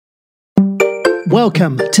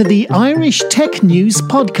Welcome to the Irish Tech News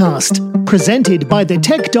Podcast, presented by the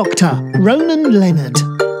Tech Doctor, Ronan Leonard.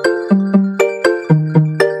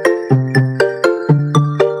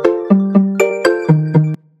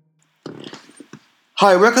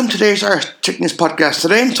 Hi, welcome to today's Irish Tech News Podcast.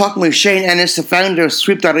 Today I'm talking with Shane Ennis, the founder of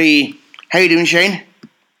Sweep.ie. How are you doing, Shane?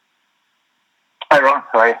 Hi, Ron.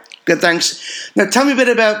 How are you? Good, thanks. Now tell me a bit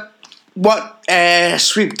about what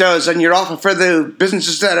Sweep does and your offer for the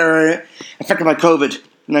businesses that are affected by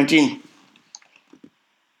COVID-19.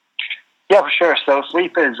 Yeah, for sure. So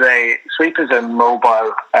Sweep is a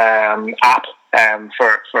mobile app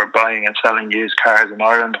for buying and selling used cars in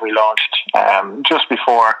Ireland. We launched just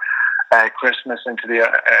before Christmas into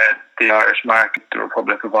the Irish market, the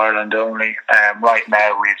Republic of Ireland only. Right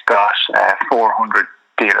now we've got 400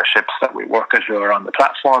 dealerships that we work with who are on the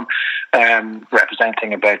platform,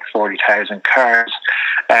 representing about 40,000 cars.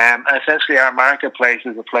 And essentially our marketplace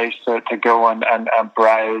is a place to go and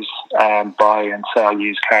browse, buy and sell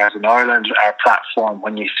used cars in Ireland. Our platform,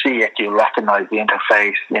 when you see it, you recognise the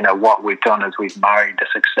interface. You know, what we've done is we've married the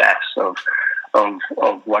success of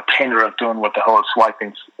what Tinder have done with the whole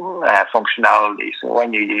swiping functionality. So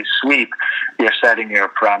when you use Sweep, you're setting your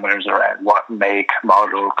parameters around what make,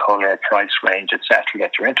 model, colour, price range, etc.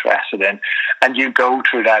 that you're interested in, and you go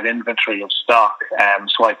through that inventory of stock,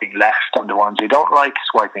 swiping left on the ones you don't like,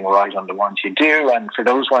 swiping right on the ones you do, and for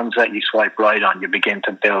those ones that you swipe right on, you begin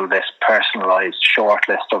to build this personalised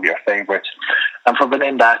shortlist of your favourites. And from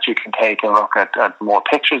within that, you can take a look at more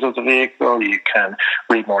pictures of the vehicle, you can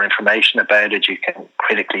read more information about it, you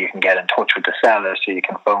can get in touch with the seller, so you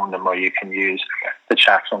can phone them, or you can use the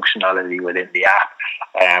chat functionality within the app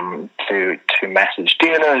to message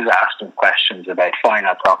dealers, ask them questions about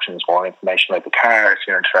finance options, more information about the car if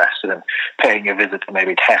you're interested in paying a visit to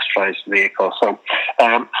maybe test drive the vehicle. So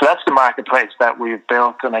that's the marketplace that we've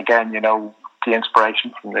built. And again, you know, the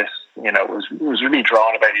inspiration from this, you know, was really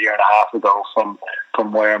drawn about a year and a half ago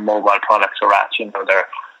from where mobile products are at. You know, they're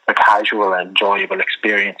casual and enjoyable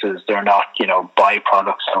experiences. They're not, you know,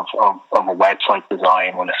 byproducts of a website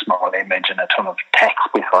design with a small image and a ton of text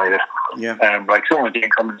beside it. Yeah. Like some of the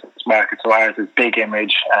incumbents in this market, so ours is big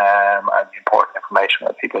image and important information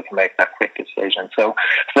that people can make that quick decision. So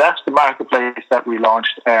that's the marketplace that we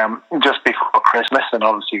launched just before Christmas, and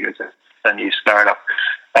obviously it's a new startup.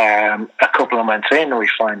 A couple of months in, we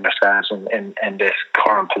find ourselves in this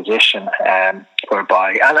current position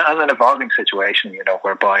whereby, and an evolving situation, you know,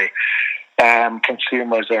 whereby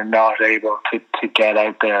consumers are not able to get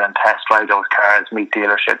out there and test drive those cars, meet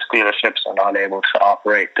dealerships. Dealerships are not able to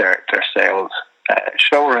operate their sales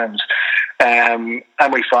showrooms. And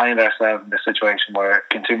we find ourselves in a situation where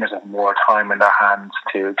consumers have more time in their hands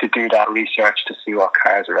to do that research, to see what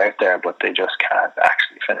cars are out there, but they just can't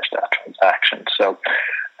actually finish that transaction. So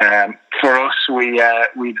for us, we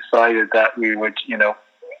decided that we would, you know,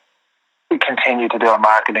 we continue to do our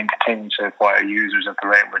marketing, continue to acquire users at the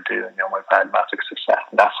rate we're doing. You know, we've had massive success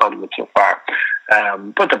on that side of it so far.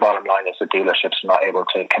 But the bottom line is the dealerships are not able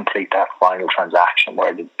to complete that final transaction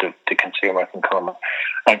where the consumer can come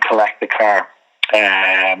and collect the car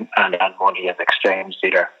and money is exchanged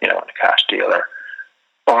either, you know, in a cash deal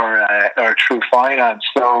or through finance.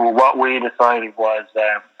 So what we decided was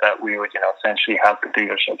that we would, you know, essentially help the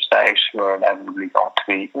dealerships out who are inevitably going to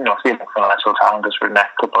be, you know, feeling financial challenges for the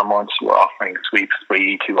next couple of months. We're offering Sweep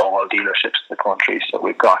free to all dealerships in the country. So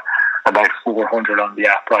we've got about 400 on the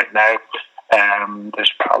app right now.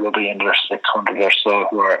 There's probably another 600 or so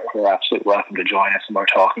who are absolutely welcome to join us, and we're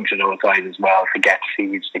talking to those guys as well to get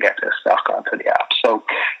feeds to get their stock onto the app. So,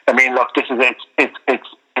 I mean, look, this is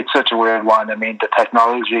it's such a weird one. I mean, the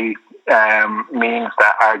technology means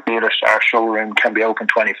that our showroom can be open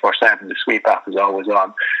 24/7. The Sweep app is always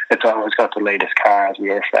on. It's always got the latest cars. We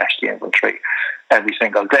refresh the inventory every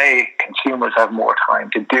single day. Consumers have more time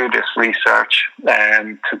to do this research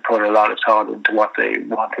and to put a lot of thought into what they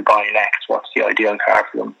want to buy next, what's the ideal car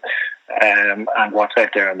for them, and what's out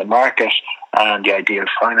there in the market, and the ideal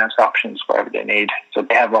finance options, whatever they need. So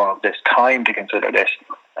they have all of this time to consider this,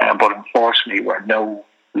 but unfortunately we're no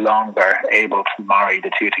longer able to marry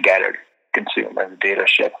the two together, consumer and the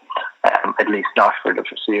dealership, at least not for the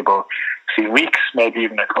foreseeable few weeks, maybe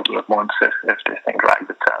even a couple of months if this thing drags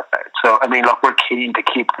itself out. So, I mean, look, we're keen to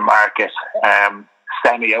keep the market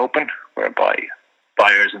semi-open, whereby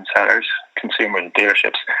buyers and sellers, consumers and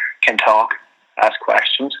dealerships can talk, ask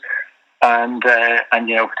questions, and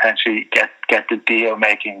you know, potentially get the deal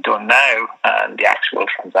making done now and the actual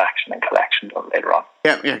transaction and collection done later on.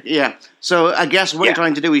 Yeah. So I guess what you're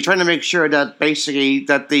trying to do, you're trying to make sure that basically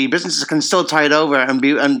that the businesses can still tide over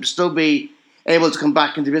and still be able to come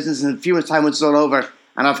back into business in a few months' time when it's all over,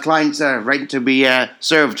 and have clients ready to be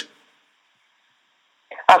served.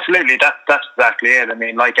 Absolutely, that's exactly it. I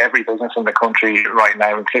mean, like every business in the country right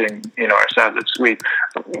now, including ourselves,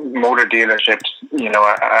 motor dealerships,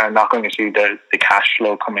 are not going to see the cash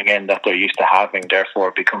flow coming in that they're used to having. Therefore,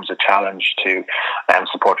 it becomes a challenge to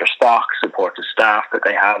support their stock, support the staff that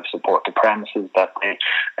they have, support the premises that they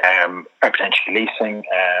are potentially leasing.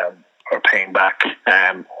 Or paying back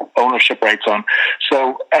ownership rates on.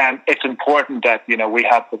 So it's important that we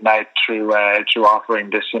have them out through offering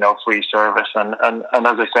this free service, and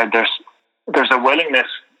as I said, there's a willingness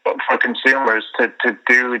for consumers to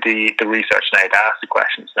do the research now, to ask the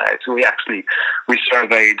questions now. So we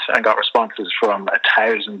surveyed and got responses from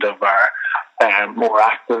 1,000 of our more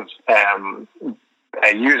active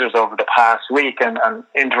users over the past week, and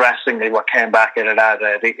interestingly, what came back in it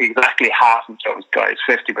at exactly half of those guys,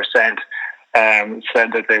 50%,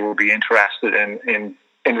 said that they will be interested in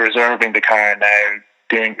reserving the car now,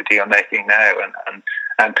 doing the deal making now,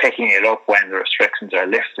 and picking it up when the restrictions are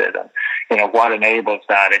lifted. And what enables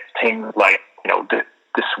that? It's things like the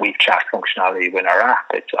sweep chat functionality within our app.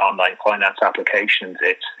 It's online finance applications.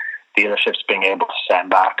 It's dealerships being able to send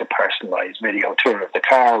back a personalised video tour of the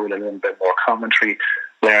car with a little bit more commentary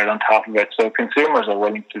layered on top of it. So consumers are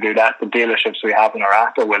willing to do that. The dealerships we have in our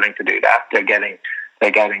app are willing to do that. They're getting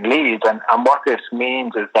leads. And what this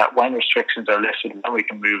means is that when restrictions are lifted, then we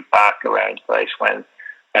can move back around the place when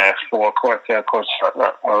forecourt sale courts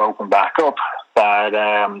are open back up,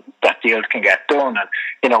 that deals can get done.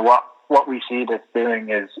 And what we see this doing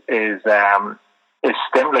is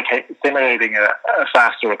stimulating a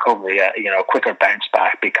faster recovery, a quicker bounce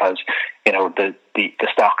back, because the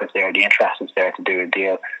stock is there, the interest is there to do a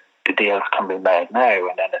deal. The deals can be made now,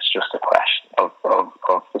 and then it's just a question of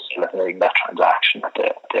facilitating that transaction at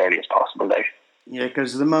the earliest possible date. Yeah,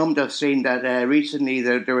 because at the moment I've seen that recently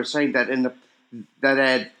they were saying that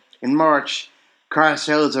in March car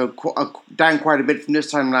sales are down quite a bit from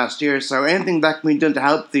this time last year. So anything that can be done to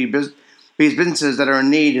help these businesses that are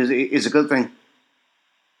in need is a good thing.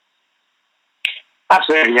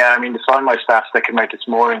 Absolutely, yeah. I mean, the Find My stats that came out this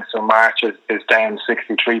morning, so March is down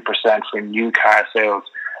 63% for new car sales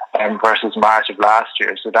versus March of last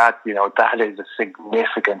year. So that is a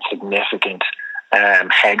significant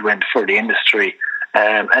headwind for the industry.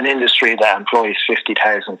 An industry that employs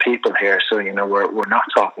 50,000 people here. So we're not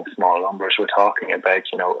talking small numbers. We're talking about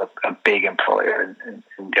a big employer in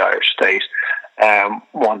the Irish state,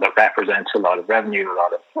 one that represents a lot of revenue, a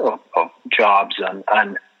lot of jobs,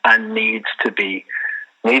 and needs to be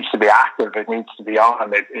active. It needs to be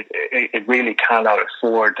on. It really cannot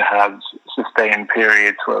afford to have sustained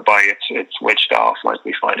periods whereby it's switched off like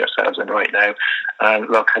we find ourselves in right now. And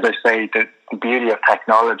look, as I say, the beauty of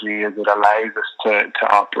technology is it allows us to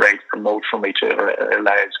operate remote from each other. It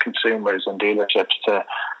allows consumers and dealerships to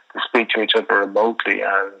speak to each other remotely.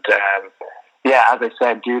 And as I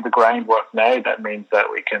said, do the groundwork now. That means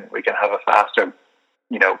that we can have a faster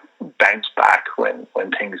bounce back when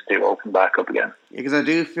things do open back up again. Because I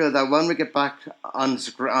do feel that when we get back on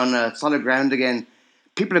solid ground again,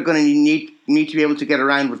 people are going to need to be able to get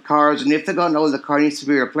around with cars, and if they don't know the car needs to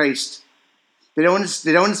be replaced, they don't want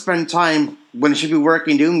to spend time when they should be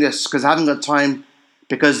working doing this because they haven't got time,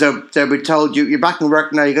 because they'll be told you're back in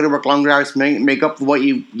work now, you got to work longer hours to make up for what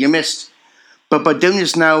you missed. But by doing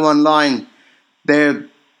this now online, they're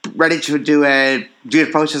ready to do the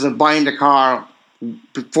process of buying the car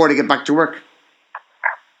before they get back to work.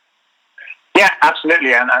 Yeah,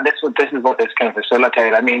 absolutely, and this is what this can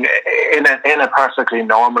facilitate. I mean, in a perfectly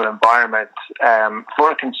normal environment,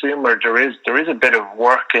 for a consumer, there is a bit of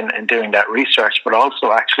work in doing that research, but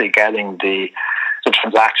also actually getting the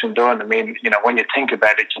transaction done. I mean, when you think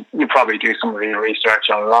about it, you probably do some of your research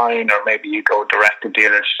online, or maybe you go direct to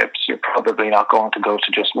dealerships. You're probably not going to go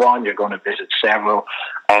to just one. You're going to visit several,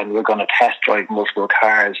 and you're going to test drive multiple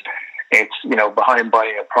cars. It's behind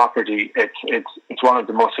buying a property, it's one of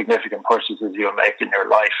the most significant purchases you'll make in your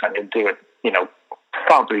life, and you'll do it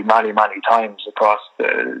probably many times across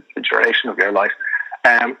the duration of your life.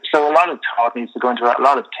 So a lot of thought needs to go into that, a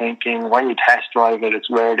lot of thinking. When you test drive it, it's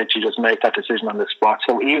rare that you just make that decision on the spot.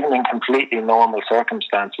 So even in completely normal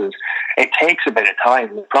circumstances, it takes a bit of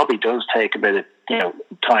time. It probably does take a bit of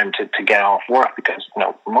time to get off work, because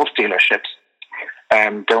most dealerships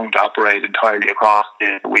don't operate entirely across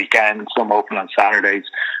the weekend. Some open on Saturdays.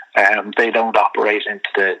 They don't operate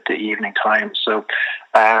into the evening time. So,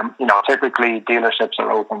 typically dealerships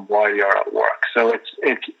are open while you're at work. So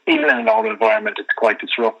it's even in a normal environment, it's quite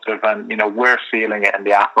disruptive. And, we're feeling it in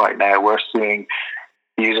the app right now. We're seeing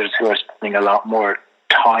users who are spending a lot more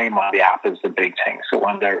time on the app is the big thing. So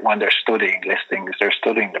when they're studying listings, they're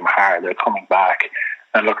studying them hard. They're coming back.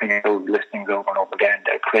 and looking at those listings over and over again,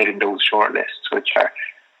 they're creating those short lists, which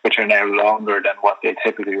are now longer than what they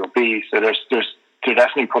typically would be. So they're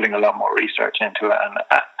definitely putting a lot more research into it. And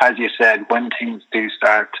as you said, when things do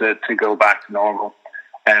start to go back to normal,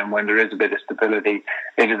 and when there is a bit of stability,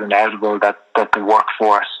 it is inevitable that the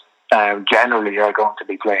workforce generally are going to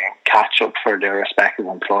be playing catch up for their respective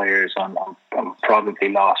employers on probably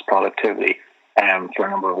lost productivity for a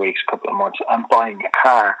number of weeks, a couple of months. And buying a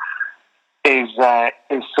car is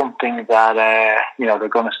something that they're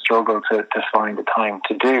going to struggle to find the time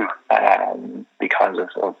to do because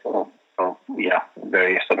of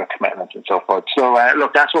various other commitments and so forth. So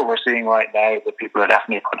look, that's what we're seeing right now. That people are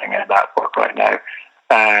definitely putting in that work right now.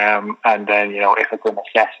 And then, if it's a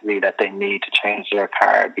necessity that they need to change their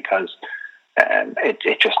car because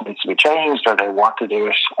it just needs to be changed, or they want to do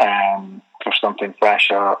it for something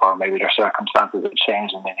fresh, or maybe their circumstances have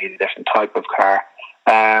changed and they need a different type of car.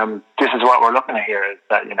 This is what we're looking at here, is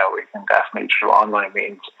that, we can definitely, through online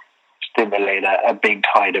means, stimulate a big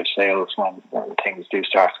tide of sales when things do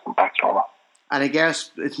start to come back to normal. And I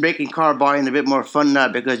guess it's making car buying a bit more fun now,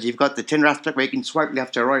 because you've got the Tinder aspect where you can swipe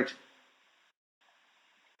left or right.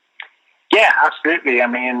 Yeah, absolutely. I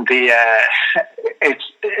mean, I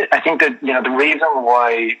think that, the reason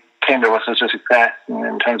why Tinder was such a success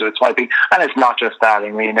in terms of its swiping, and it's not just that. I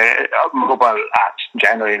mean, mobile apps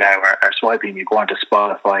generally now are swiping. You go onto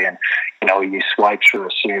Spotify and, you swipe through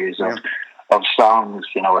a series of songs.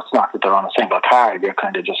 It's not that they're on a single card. You're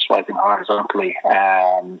kind of just swiping horizontally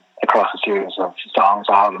across a series of songs,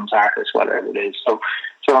 albums, artists, whatever it is. So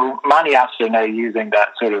many apps are now using that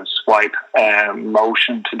sort of swipe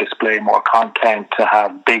motion to display more content, to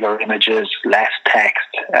have bigger images, less text,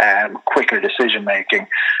 quicker decision making.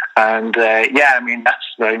 And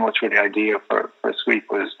that's very much where the idea for Sweep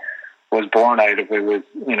was born out of. It was,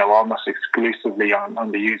 almost exclusively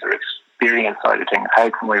on the user experience side of things. How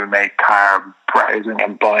can we make car browsing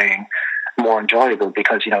and buying more enjoyable?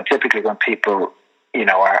 Because, typically when people,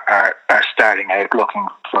 are starting out looking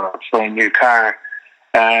for a new car,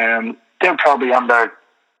 they're probably on their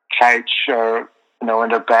couch or, in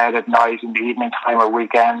their bed at night in the evening time or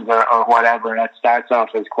weekends or whatever, and it starts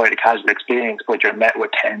off as quite a casual experience, but you're met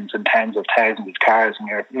with tens and tens of thousands of cars and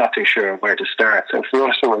you're not too sure where to start. So for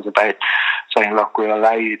us, it was about saying, look, we'll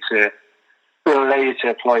allow you to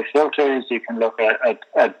apply filters. You can look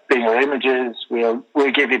at bigger images. We'll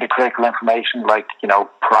give you the critical information like,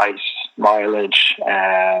 price, mileage,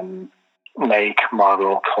 make,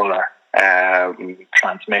 model, colour,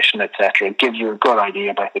 transmission, etc. It gives you a good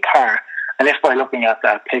idea about the car. And if by looking at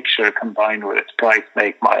that picture combined with its price,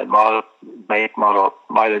 make, model,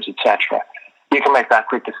 mileage, etc., you can make that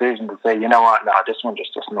quick decision to say, this one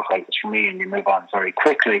just doesn't look like it's for me, and you move on very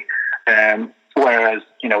quickly. Whereas,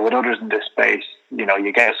 with others in this space,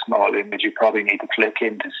 you get a small image, you probably need to click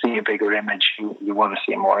in to see a bigger image. You want to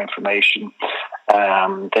see more information.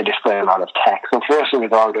 They display a lot of text. So for us, it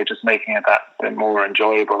was all about just making it that bit more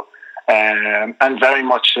enjoyable. And very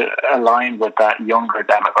much aligned with that younger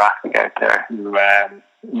demographic out there who,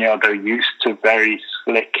 they're used to very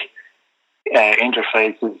slick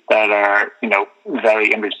interfaces that are,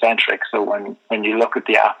 very image-centric. So when you look at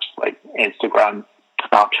the apps like Instagram,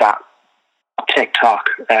 Snapchat, TikTok,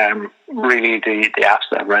 really the apps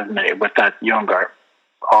that resonate with that younger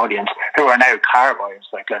audience who are now car buyers.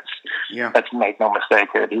 Like, let's make no mistake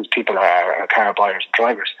here, these people are car buyers and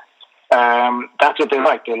drivers. That's what they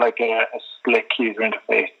like. They like a slick user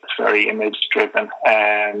interface that's very image driven,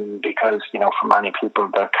 because for many people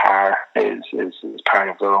their car is part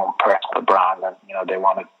of their own personal brand, and they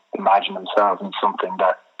want to imagine themselves in something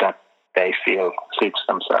that they feel suits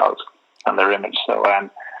themselves and their image. So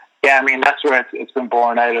that's where it's been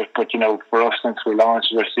born out of. But for us, since we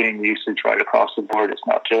launched, we're seeing usage right across the board. It's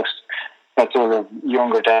not just that sort of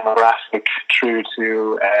younger demographic through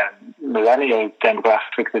to millennial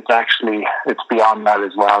demographics. It's beyond that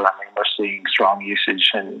as well. I mean, we're seeing strong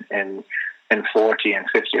usage in 40 and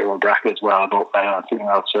 50-year-old bracket as well, both male and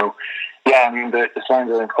female. So the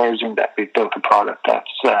signs are encouraging that we've built a product that's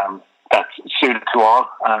suited to all,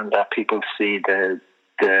 and that people see the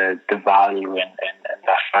value in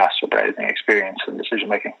that faster browsing experience and decision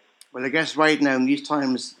making. Well, I guess right now in these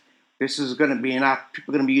times, this is going to be an app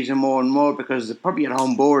people are going to be using more and more because they're probably at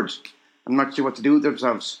home bored and not sure what to do with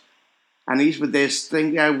themselves. And at least with this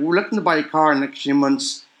thing, we're looking to buy a car in the next few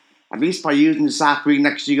months. At least by using this app, we can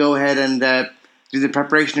actually go ahead and do the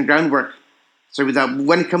preparation and groundwork. So that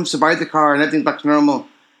when it comes to buy the car and everything's back to normal,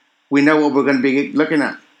 we know what we're going to be looking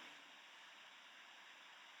at.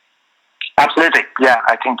 Absolutely, yeah.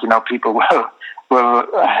 I think people will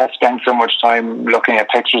spend so much time looking at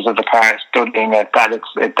pictures of the car, studying it, that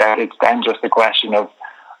it's then just a question of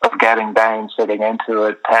of getting down, sitting into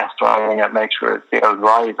it, test driving it, make sure it feels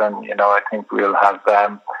right. And, you know, I think we'll have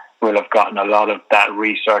gotten a lot of that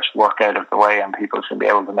research work out of the way, and people should be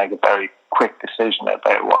able to make a very quick decision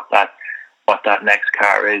about what that next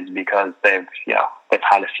car is, because they've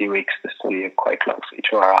had a few weeks to study it quite closely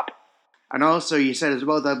through our app. And also, you said as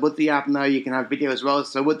well that with the app now you can have video as well.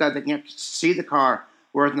 So with that, they can actually see the car.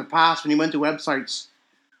 Whereas in the past, when you went to websites,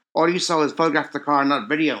 all you saw was photograph of the car, not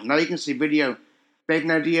video. Now you can see video, make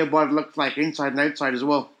an idea of what it looks like inside and outside as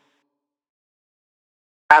well.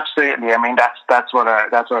 Absolutely. I mean, that's what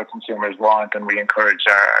our consumers want, and we encourage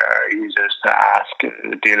our users to ask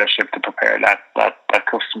the dealership to prepare that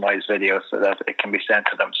customized video so that it can be sent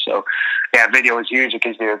to them. So, yeah, video is huge. It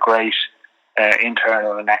gives you a great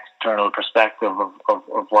internal and external perspective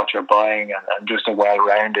of what you're buying, and just a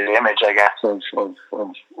well-rounded image, I guess, of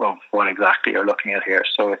what exactly you're looking at here.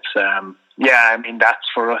 So it's I mean, that's,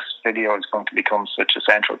 for us, video is going to become such a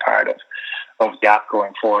central part of the app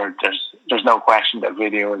going forward. There's no question that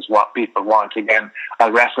video is what people want. Again,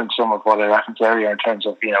 I'll reference some of what I referenced earlier in terms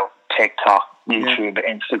of, you know, TikTok, YouTube,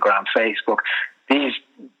 Instagram, Facebook.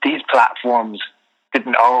 These platforms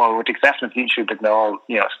didn't all, with the exception of YouTube, didn't all,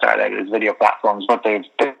 you know, start out as video platforms, but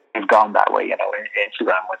they've gone that way. You know,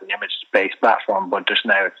 Instagram was an image-based platform, but just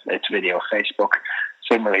now it's video. Facebook,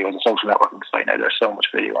 similarly, was a social networking site. Now there's so much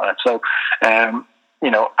video on it. So,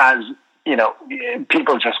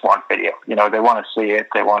 people just want video. You know, they want to see it,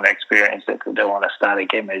 they want to experience it, they want a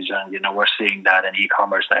static image, and, you know, we're seeing that in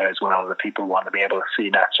e-commerce now as well, that people want to be able to see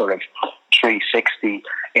that sort of 360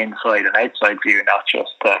 inside and outside view, not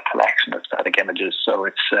just a collection of static images. So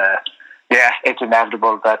it's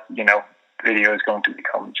inevitable that, you know, video is going to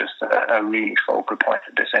become just a really focal point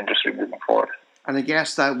of this industry moving forward. And I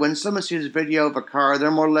guess that when someone sees a video of a car, they're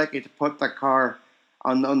more likely to put that car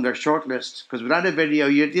on their shortlist, because without a video,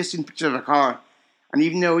 you're just seeing pictures of a car, and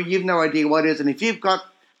you've no idea what it is. And if you've got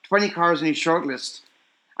 20 cars on your shortlist,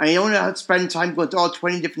 and you only have to spend time going to all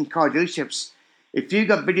 20 different car dealerships, if you've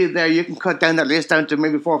got video there, you can cut down that list down to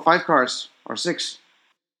maybe 4 or 5 cars, or 6.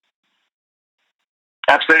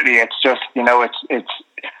 Absolutely. It's just, you know, it's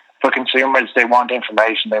for consumers, they want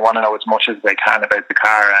information. They want to know as much as they can about the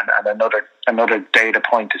car, and another data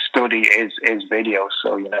point to study is video.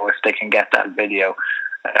 So, you know, if they can get that video,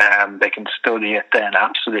 they can study it, then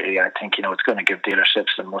absolutely, I think, you know, it's going to give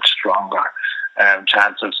dealerships a much stronger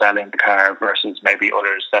chance of selling the car versus maybe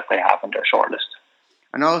others that they have on their shortlist.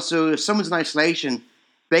 And also, if someone's in isolation,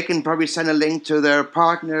 they can probably send a link to their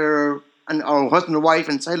partner or husband or wife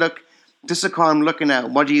and say, look, this is a car I'm looking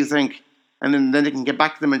at. What do you think? And then they can get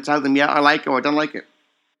back to them and tell them, yeah, I like it or I don't like it.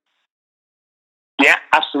 Yeah,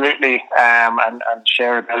 absolutely. And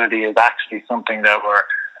shareability is actually something that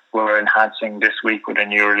we're enhancing this week with a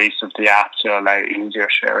new release of the app to allow easier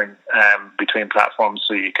sharing between platforms.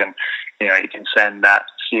 So you can send that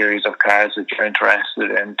series of cars that you're interested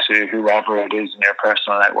in to whoever it is in your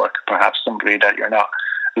personal network, perhaps somebody that you're not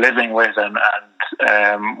living with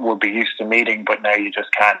and would be used to meeting, but now you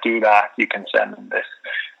just can't do that. You can send them this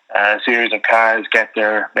series of cars, get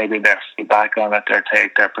their feedback on it, their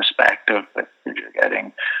take, their perspective, if you're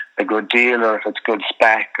getting a good deal or if it's good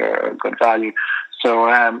spec or good value. So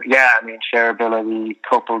I mean, shareability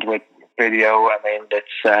coupled with video, I mean,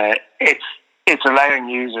 it's allowing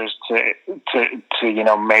users to you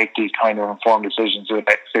know, make these kind of informed decisions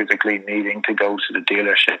without physically needing to go to the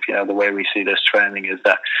dealership. You know, the way we see this trending is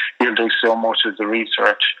that you'll do so much of the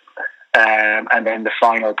research, and then the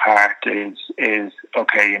final part is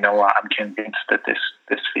okay, you know what, I'm convinced that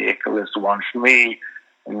this vehicle is the one for me.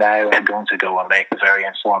 Now I'm going to go and make a very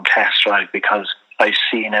informed test drive because I've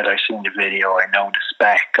seen it, I've seen the video, I know the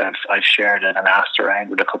spec, I've shared it and asked around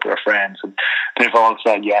with a couple of friends, and they've all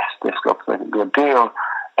said, yes, this looks like a good deal.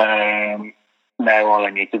 Now all I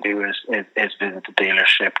need to do is visit the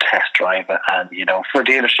dealership, test drive it, and, you know, for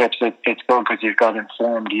dealerships it's good because you've got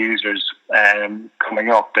informed users coming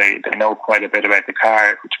up. They know quite a bit about the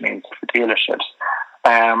car, which means for dealerships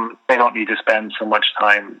they don't need to spend so much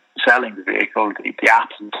time selling the vehicle. The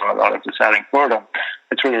app's doing a lot of the selling for them.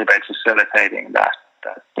 It's really about facilitating that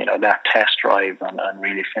test drive and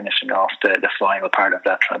really finishing off the final part of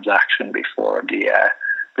that transaction before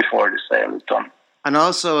the sale is done. And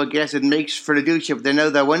also, I guess it makes for the dealership, they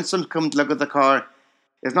know that when someone comes to look at the car,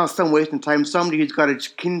 it's not some wasting time. Somebody who's got a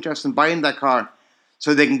keen interest in buying that car,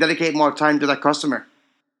 so they can dedicate more time to that customer.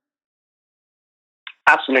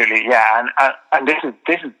 Absolutely, yeah, and this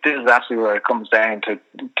is actually where it comes down to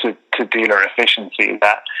dealer efficiency.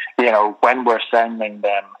 That, you know, when we're sending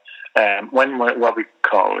them What we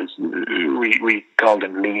call is we call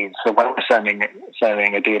them leads. So when we're sending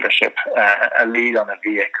a dealership a lead on a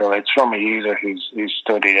vehicle, it's from a user who's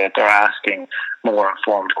studied it. They're asking more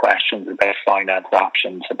informed questions about finance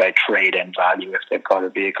options, about trade-in value if they've got a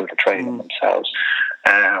vehicle to trade in themselves,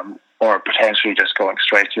 or potentially just going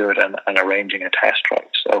straight to it and arranging a test drive.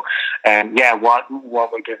 So,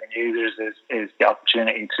 what we're giving users is the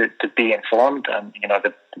opportunity to be informed, and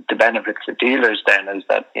the benefit to dealers then is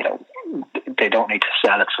that they don't need to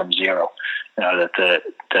sell it from zero. That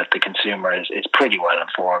the consumer is pretty well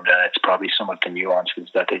informed, and it's probably some of the nuances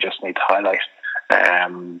that they just need to highlight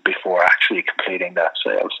before actually completing that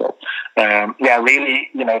sale. So, really,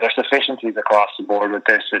 there's efficiencies across the board with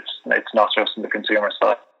this. It's not just on the consumer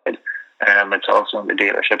side. It's also on the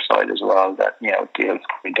dealership side as well, that deals can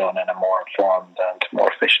be done in a more informed and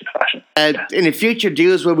more efficient fashion. In the future,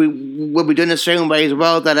 deals will be done the same way as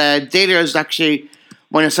well. That dealers actually,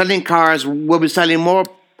 when they're selling cars, will be selling more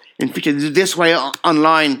in future this way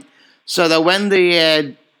online, so that when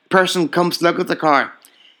the person comes to look at the car,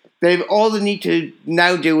 all they need to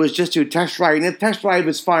now do is just do a test drive. And if test drive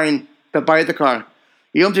is fine, they'll buy the car.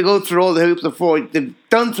 You don't have to go through all the hoops before. They've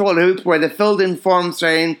done through all the hoops where they filled in forms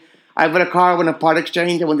saying, I've got a car, I want a part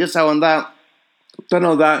exchange, I want this, I want that. Don't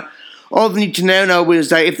know that. All they need to now know is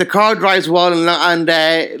that if the car drives well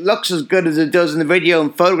and looks as good as it does in the video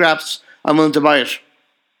and photographs, I'm willing to buy it.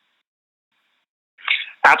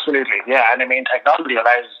 Absolutely, yeah. And I mean, technology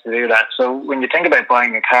allows us to do that. So when you think about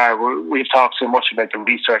buying a car, we've talked so much about the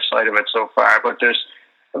research side of it so far, but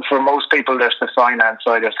for most people, there's the finance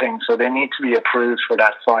side of things. So they need to be approved for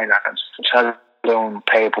that finance, which has its own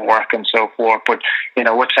paperwork and so forth. But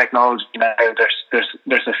with technology now,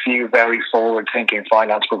 there's a few very forward-thinking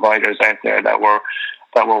finance providers out there that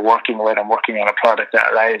we're working with and working on a product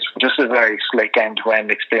that allows just a very slick end-to-end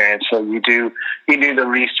experience. So you do the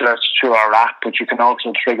research through our app, but you can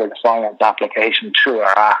also trigger the finance application through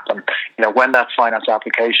our app. And when that finance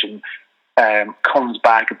application comes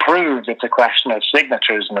back approved, it's a question of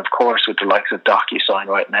signatures, and of course with the likes of DocuSign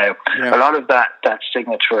right now, a lot of that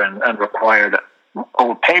signature and required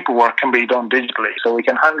old paperwork can be done digitally. So we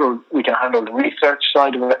can handle the research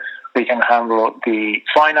side of it, we can handle the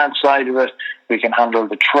finance side of it, we can handle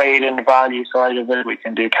the trade-in value side of it, we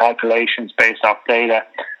can do calculations based off data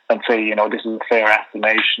and say, this is a fair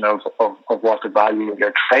estimation of what the value of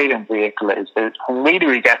your trade-in vehicle is. But really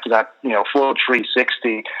we get to that, full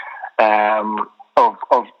 360 of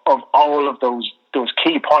all of those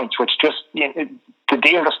key points, which just the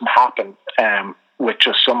deal doesn't happen with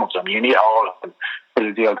just some of them. You need all of them for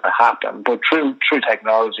the deal to happen. But through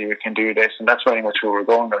technology, we can do this, and that's very much where we're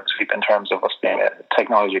going to sleep in terms of us being a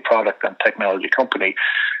technology product and technology company.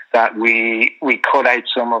 That we cut out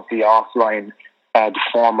some of the offline, the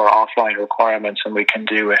former offline requirements, and we can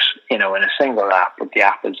do it, in a single app. But the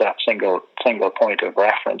app is that single point of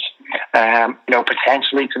reference.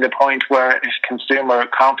 Potentially to the point where if consumer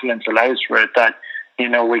confidence allows for it, that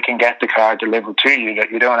we can get the car delivered to you,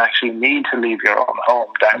 that you don't actually need to leave your own home,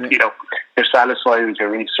 that you're satisfied with your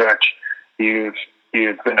research, you've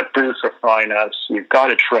been approved for finance, you've got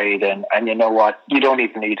a trade-in, and you know what, you don't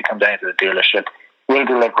even need to come down to the dealership. We'll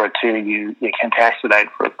deliver it to you, you can test it out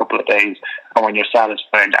for a couple of days, and when you're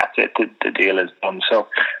satisfied, that's it, the deal is done. So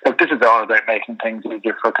look, this is all about making things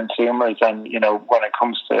easier for consumers, and when it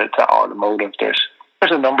comes to automotive, there's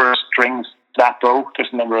a number of strings to that bow, there's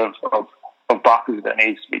a number of boxes that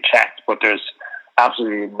needs to be checked, but there's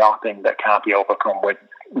absolutely nothing that can't be overcome with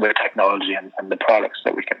technology and the products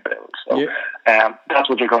that we can build. So that's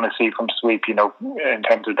what you're going to see from Sweep, in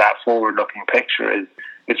terms of that forward-looking picture, is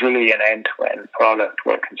it's really an end-to-end product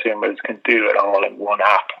where consumers can do it all in one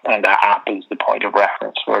app, and that app is the point of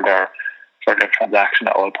reference for their transaction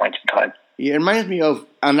at all points in time. It reminds me of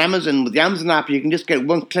on Amazon. With the Amazon app, you can just get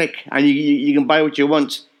one click and you can buy what you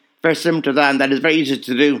want. Very similar to that, and that is very easy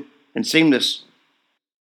to do and seamless.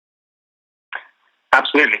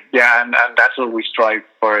 Absolutely, yeah, and that's what we strive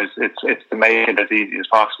for. Is it's to make it as easy as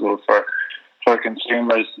possible for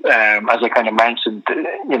consumers. As I kind of mentioned,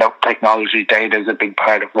 technology data is a big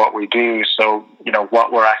part of what we do. So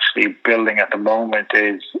what we're actually building at the moment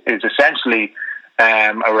is essentially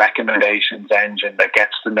a recommendations engine that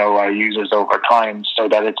gets to know our users over time, so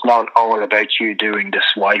that it's not all about you doing the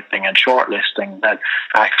swiping and shortlisting, that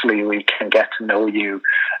actually we can get to know you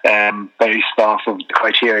based off of the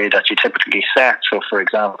criteria that you typically set. So for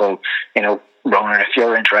example, Ronan, if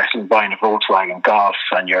you're interested in buying a Volkswagen Golf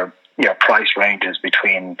and your price range is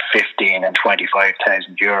between 15 and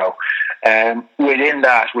 25,000 euro, within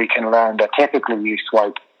that we can learn that typically you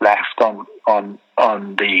swipe left on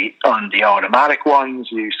the automatic ones,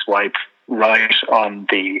 you swipe right on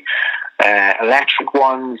the electric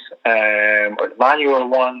ones or the manual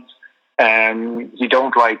ones. You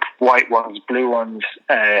don't like white ones, blue ones,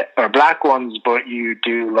 or black ones, but you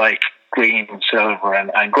do like green, silver,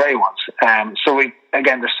 and grey ones. So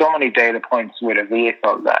there's so many data points with a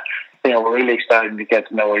vehicle that we're really starting to get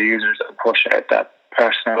to know our users and push out that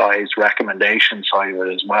personalised recommendation side of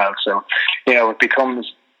it as well. So it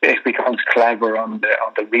becomes clever on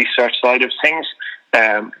the research side of things.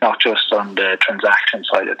 Not just on the transaction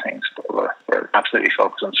side of things, but we're absolutely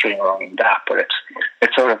focused on streamlining that. But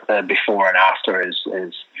it's sort of the before and after is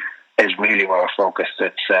really where we're focused.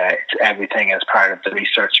 It's everything as part of the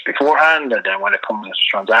research beforehand, and then when it comes to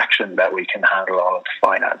transaction, that we can handle all of the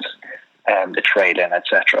finance, the trade-in,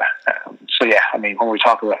 etc. When we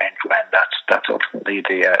talk about end-to-end, that's ultimately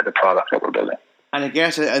the product that we're building. And I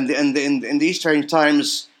guess in these strange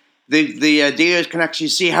times, the dealers can actually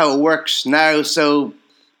see how it works now. So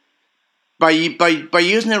by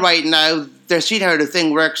using it right now, they're seeing how the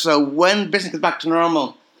thing works. So when business gets back to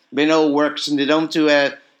normal, they know it works, and they don't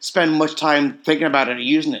have to spend much time thinking about it or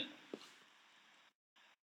using it.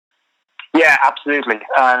 Yeah, absolutely.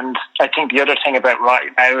 And I think the other thing about right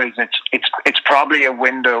now is it's probably a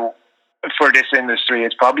window for this industry.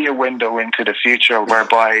 It's probably a window into the future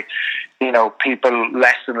whereby people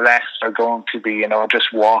less and less are going to be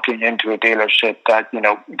just walking into a dealership. That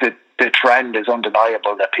the trend is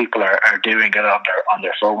undeniable that people are doing it on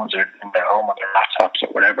their phones or in their home on their laptops or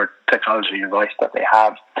whatever technology device that they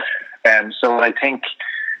have. And so I think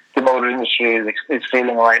the motor industry is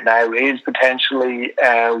feeling right now is potentially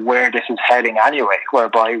where this is heading anyway,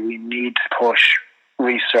 whereby we need to push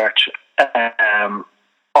research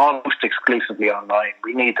almost exclusively online.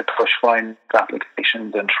 We need to push finance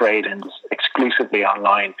applications and trade-ins exclusively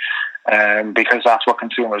online because that's what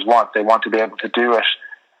consumers want. They want to be able to do it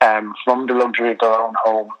from the luxury of their own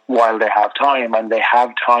home while they have time, and they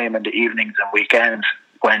have time in the evenings and weekends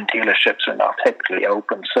when dealerships are not typically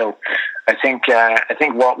open. So I think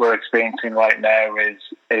what we're experiencing right now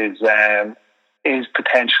is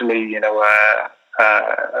potentially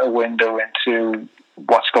a window into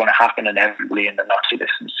what's going to happen inevitably in the not too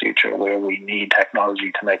distant future, where we need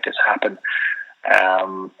technology to make this happen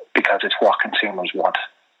because it's what consumers want.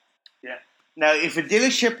 Yeah. Now, if a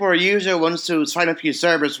dealership or a user wants to sign up for your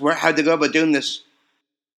service, how do they go about doing this?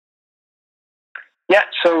 Yeah,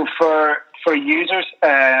 so for users,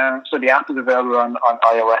 so the app is available on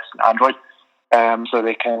iOS and Android. So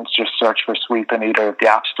they can just search for Sweep in either of the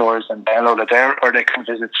app stores and download it there, or they can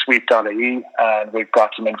visit sweep.ie, and we've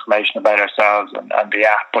got some information about ourselves and the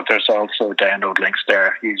app, but there's also download links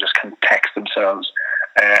there. Users can text themselves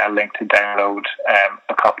a link to download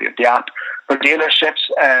a copy of the app. For dealerships,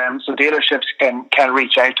 so dealerships can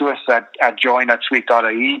reach out to us at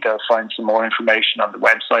join@sweep.ie. They'll find some more information on the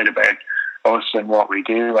website about us and what we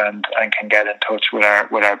do, and can get in touch with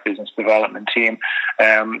our business development team.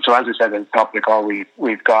 So as I said at the top of the call,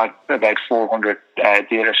 we've got about 400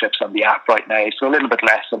 dealerships on the app right now, so a little bit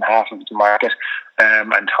less than half of the market,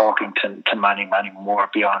 and talking to many more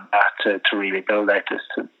beyond that to really build out this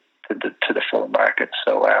to the full market.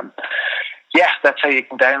 So that's how you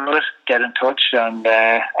can download it, get in touch, and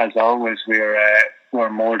as always, we're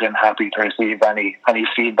more than happy to receive any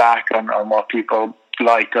feedback on what people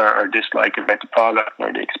like or dislike about the product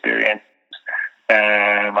or the experience,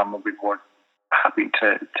 and we'll be more happy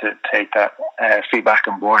to take that feedback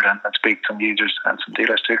on board and speak to some users and some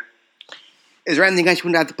dealers too. Is there anything else you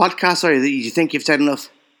want to add to the podcast, or do you think you've said enough?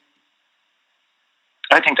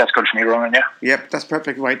 I think that's good for me, Ronan, yeah. Yep, that's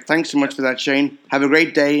perfect. Right. Thanks so much for that, Shane. Have a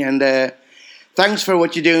great day, and thanks for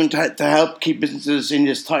what you're doing to help keep businesses in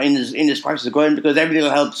this crisis going, because every little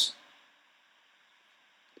helps.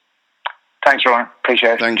 Thanks, Ronan.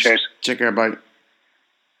 Appreciate it. Thanks. Cheers. Take care. Bye.